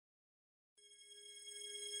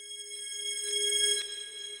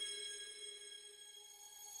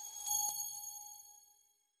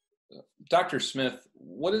Dr. Smith,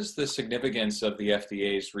 what is the significance of the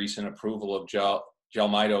FDA's recent approval of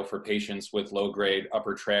Jelmyto for patients with low-grade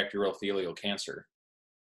upper tract urothelial cancer?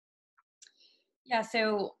 Yeah,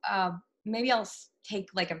 so maybe I'll take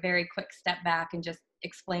like a very quick step back and just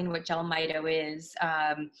explain what Jelmyto is.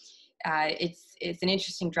 It's an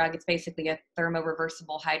interesting drug. It's basically a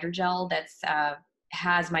thermoreversible hydrogel that's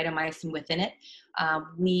has mitomycin within it.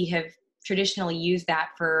 We have traditionally used that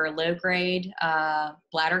for low-grade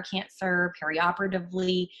bladder cancer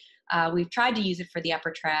perioperatively. We've tried to use it for the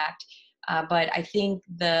upper tract. But I think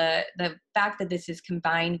the fact that this is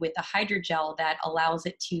combined with a hydrogel that allows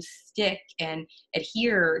it to stick and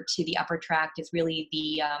adhere to the upper tract is really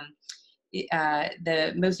the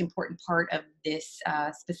most important part of this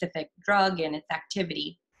specific drug and its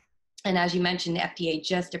activity. And as you mentioned, the FDA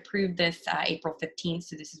just approved this April 15th,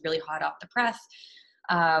 so this is really hot off the press.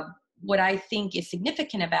 What I think is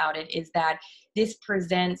significant about it is that this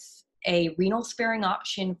presents a renal sparing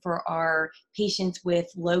option for our patients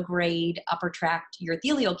with low-grade upper tract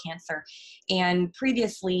urothelial cancer. And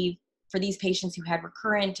previously, for these patients who had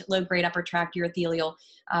recurrent low-grade upper tract urothelial,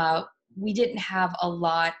 we didn't have a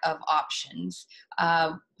lot of options.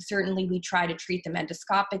 Certainly, we try to treat them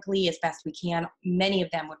endoscopically as best we can. Many of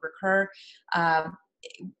them would recur.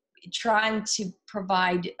 Trying to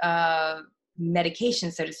provide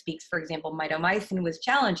medication, so to speak, for example, mitomycin was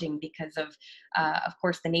challenging because of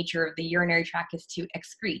course, the nature of the urinary tract is to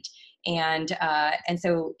excrete. And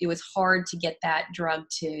so it was hard to get that drug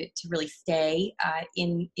to really stay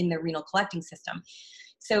in the renal collecting system.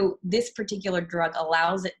 So this particular drug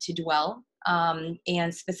allows it to dwell,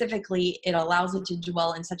 and specifically, it allows it to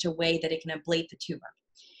dwell in such a way that it can ablate the tumor.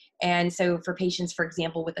 And so for patients, for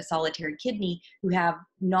example, with a solitary kidney who have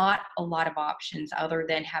not a lot of options other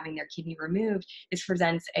than having their kidney removed, this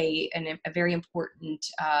presents a very important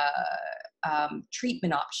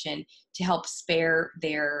treatment option to help spare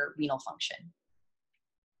their renal function.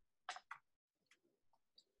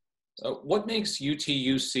 What makes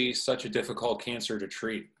UTUC such a difficult cancer to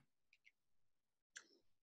treat?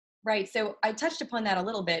 Right, so I touched upon that a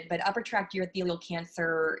little bit, but upper tract urothelial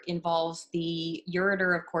cancer involves the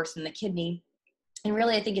ureter, of course, and the kidney. And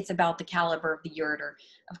really, I think it's about the caliber of the ureter.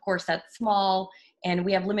 Of course, that's small, and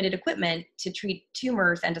we have limited equipment to treat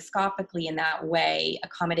tumors endoscopically in that way,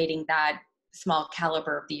 accommodating that small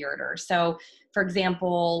caliber of the ureter. So, for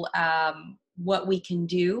example, what we can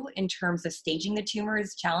do in terms of staging the tumor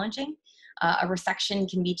is challenging. A resection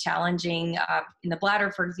can be challenging. In the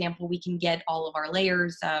bladder, for example, we can get all of our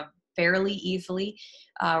layers fairly easily,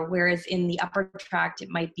 whereas in the upper tract, it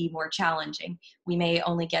might be more challenging. We may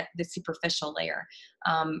only get the superficial layer.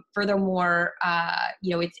 Furthermore,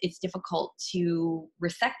 it's difficult to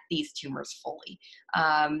resect these tumors fully.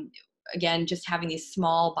 Again, just having these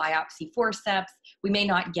small biopsy forceps, we may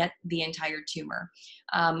not get the entire tumor.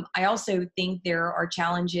 I also think there are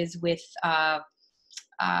challenges with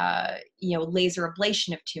laser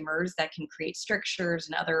ablation of tumors that can create strictures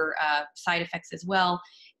and other side effects as well,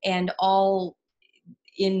 and all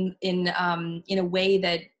in a way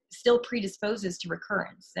that still predisposes to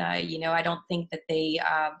recurrence. I don't think that they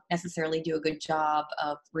necessarily do a good job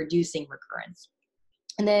of reducing recurrence.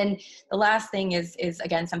 And then the last thing is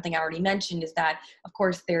again, something I already mentioned, is that, of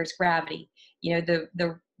course, there's gravity.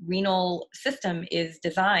 The renal system is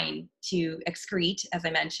designed to excrete, as I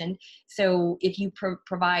mentioned. So if you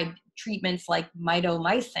provide treatments like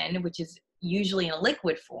mitomycin, which is usually in a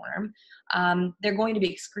liquid form, they're going to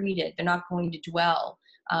be excreted. They're not going to dwell.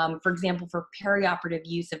 For example, for perioperative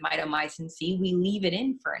use of mitomycin C, we leave it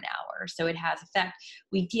in for an hour, so it has effect.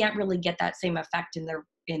 We can't really get that same effect in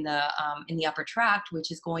the upper tract,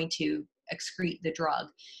 which is going to excrete the drug.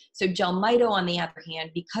 So Jelmyto, on the other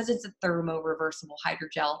hand, because it's a thermoreversible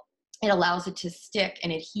hydrogel, it allows it to stick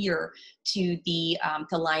and adhere to the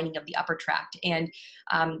lining of the upper tract, and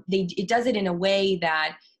it does it in a way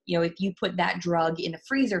that, if you put that drug in a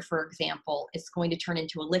freezer, for example, it's going to turn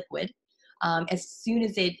into a liquid. As soon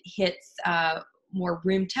as it hits more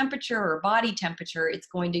room temperature or body temperature, it's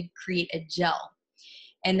going to create a gel.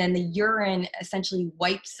 And then the urine essentially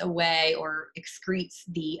wipes away or excretes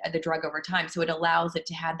the drug over time. So it allows it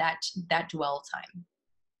to have that dwell time.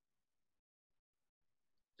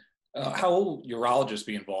 How will urologists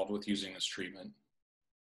be involved with using this treatment?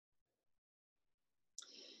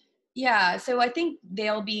 Yeah, so I think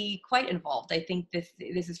they'll be quite involved. I think this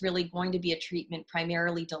is really going to be a treatment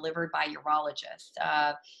primarily delivered by urologists.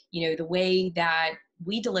 The way that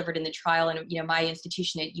we delivered in the trial, and my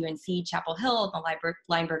institution at UNC Chapel Hill, the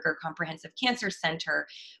Lineberger Comprehensive Cancer Center,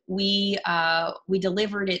 we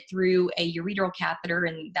delivered it through a ureteral catheter,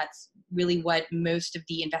 and that's really what most of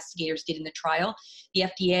the investigators did in the trial. The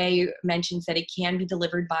FDA mentions that it can be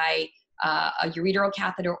delivered by a ureteral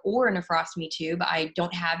catheter or a nephrostomy tube. I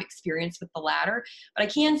don't have experience with the latter, but I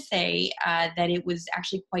can say that it was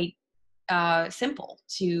actually quite simple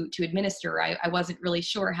to administer. I wasn't really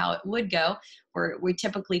sure how it would go. We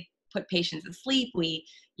typically put patients to sleep. We,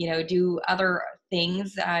 do other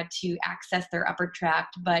things to access their upper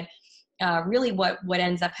tract, but really what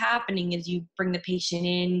ends up happening is you bring the patient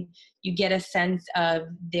in, you get a sense of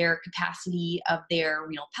their capacity of their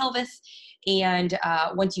renal pelvis. And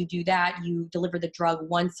once you do that, you deliver the drug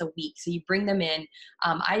once a week. So you bring them in.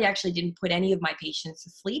 I actually didn't put any of my patients to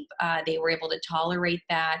sleep. They were able to tolerate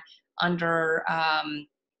that under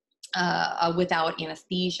without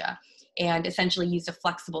anesthesia, and essentially use a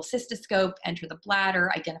flexible cystoscope, enter the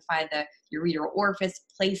bladder, identify the ureteral orifice,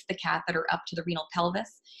 place the catheter up to the renal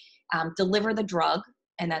pelvis, deliver the drug,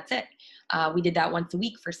 and that's it. We did that once a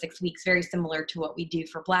week for 6 weeks, very similar to what we do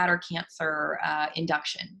for bladder cancer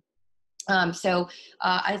induction. So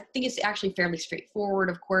I think it's actually fairly straightforward.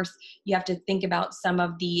 Of course, you have to think about some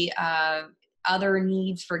of the other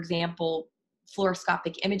needs, for example,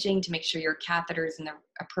 fluoroscopic imaging to make sure your catheter is in the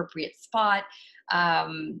appropriate spot.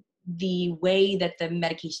 The way that the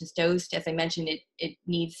medication is dosed, as I mentioned, it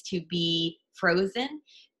needs to be frozen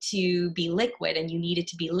to be liquid, and you need it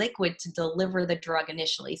to be liquid to deliver the drug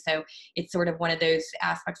initially. So it's sort of one of those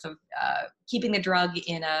aspects of keeping the drug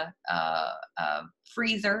in a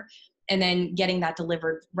freezer and then getting that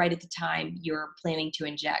delivered right at the time you're planning to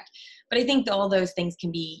inject. But I think all those things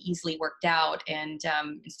can be easily worked out, and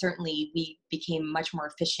certainly we became much more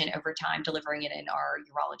efficient over time delivering it in our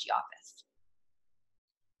urology office.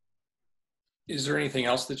 Is there anything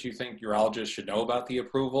else that you think urologists should know about the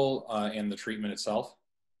approval and the treatment itself?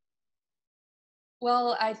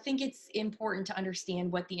 Well, I think it's important to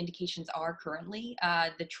understand what the indications are currently.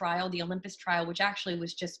 The trial, the Olympus trial, which actually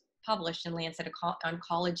was just published in Lancet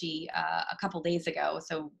Oncology a couple days ago.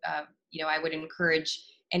 So, I would encourage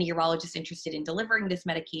any urologist interested in delivering this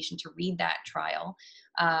medication to read that trial.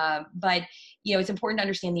 But, it's important to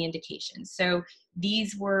understand the indications. So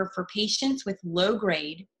these were for patients with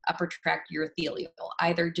low-grade upper tract urothelial,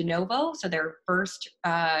 either de novo, so their first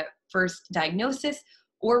diagnosis,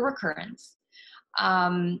 or recurrence.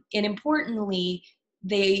 And importantly,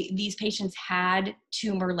 these patients had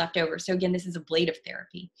tumor left over. So again, this is ablative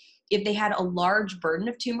therapy. If they had a large burden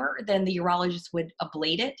of tumor, then the urologist would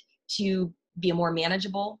ablate it to be a more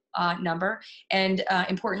manageable number. And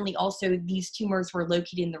importantly, also, these tumors were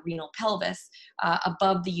located in the renal pelvis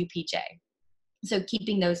above the UPJ. So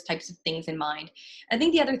keeping those types of things in mind. I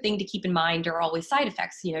think the other thing to keep in mind are always side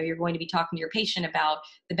effects. You're going to be talking to your patient about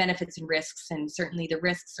the benefits and risks, and certainly the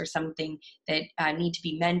risks are something that need to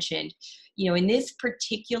be mentioned. In this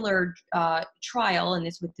particular trial, and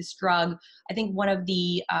with this drug, I think one of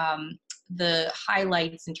the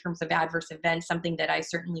highlights in terms of adverse events, something that I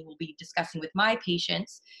certainly will be discussing with my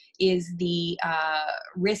patients, is the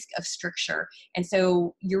risk of stricture. And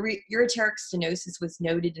so ureteric stenosis was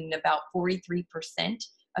noted in about 43%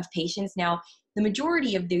 of patients. Now, the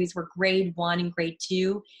majority of these were grade 1 and grade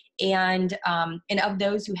 2. And of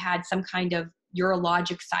those who had some kind of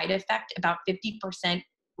urologic side effect, about 50%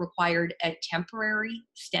 required a temporary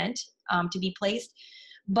stent to be placed.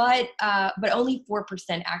 But only 4%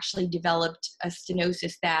 actually developed a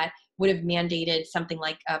stenosis that would have mandated something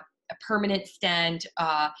like a permanent stent.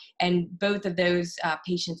 And both of those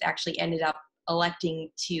patients actually ended up electing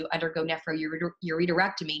to undergo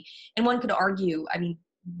nephroureterectomy. And one could argue,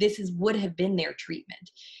 this would have been their treatment.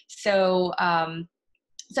 So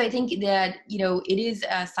I think that, it is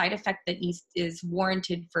a side effect that is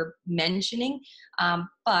warranted for mentioning.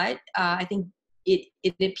 But I think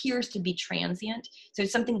it appears to be transient. So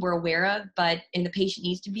it's something we're aware of, and the patient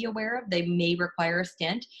needs to be aware of. They may require a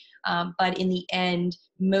stent, but in the end,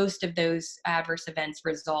 most of those adverse events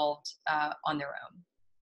resolved on their own.